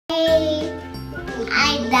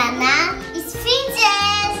Maizena is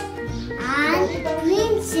princess and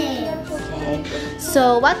princess. Okay.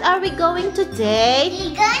 So what are we going today?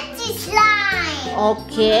 We're going to slime.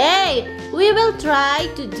 Okay. We will try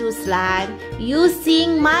to do slime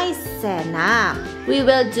using Maizena. We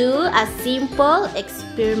will do a simple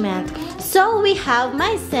experiment. So we have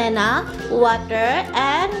Maizena, water,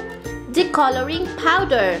 and the coloring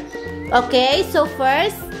powder. Okay, so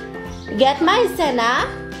first get Maizena.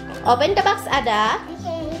 Open the box, Ada.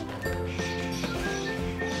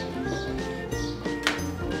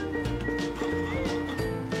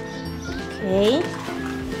 Okay.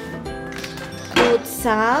 Put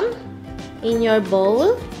some in your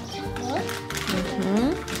bowl.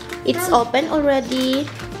 It's open already.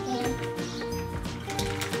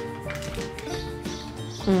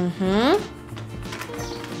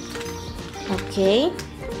 Okay.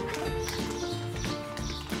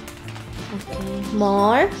 Okay,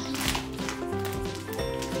 more.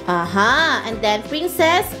 And then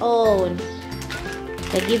princess own.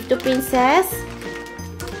 I give to princess.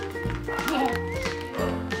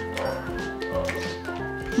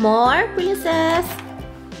 More princess.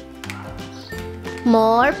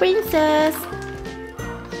 More princess.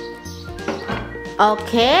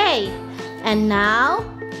 Okay. And now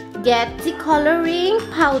get the coloring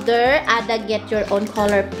powder. Ada, get your own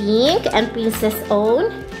color pink and princess own.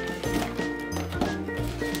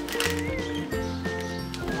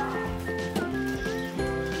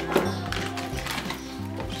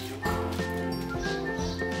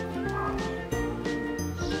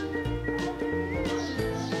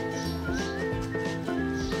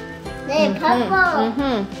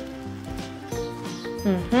 Purple.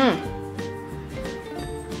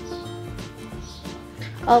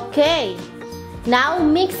 Okay, now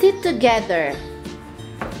mix it together.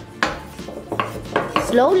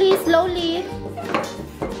 Slowly, slowly.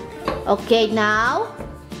 Okay, now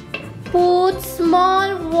put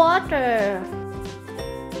small water.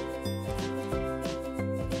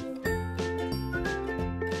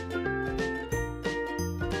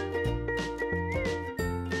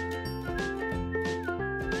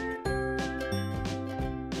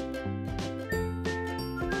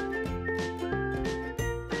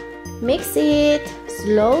 Mix it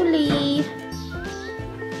slowly.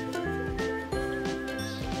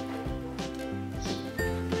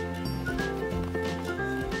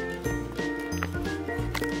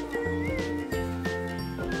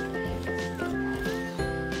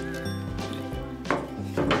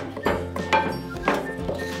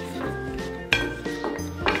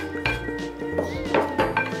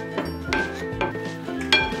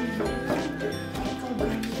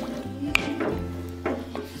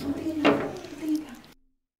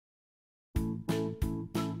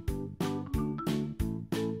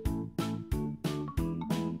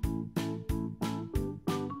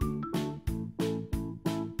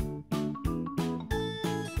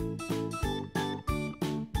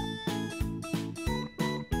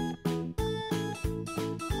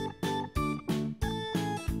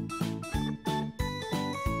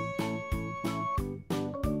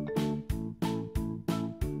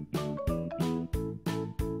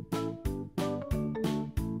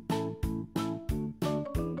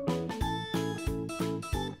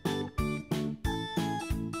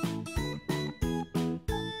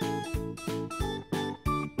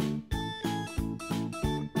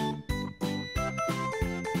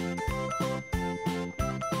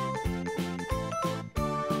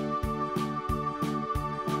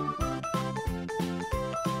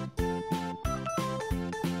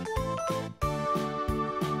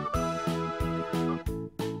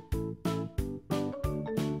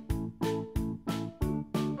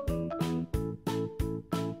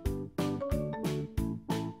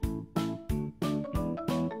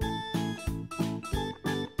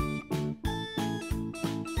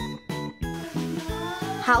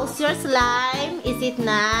 How's your slime? Is it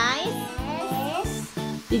nice? Yes.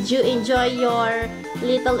 Did you enjoy your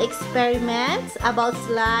little experiments about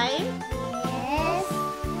slime? Yes.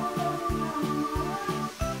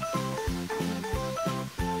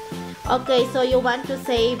 Okay, so you want to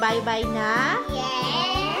say bye-bye na?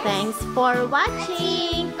 Yes. Thanks for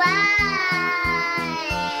watching. Bye.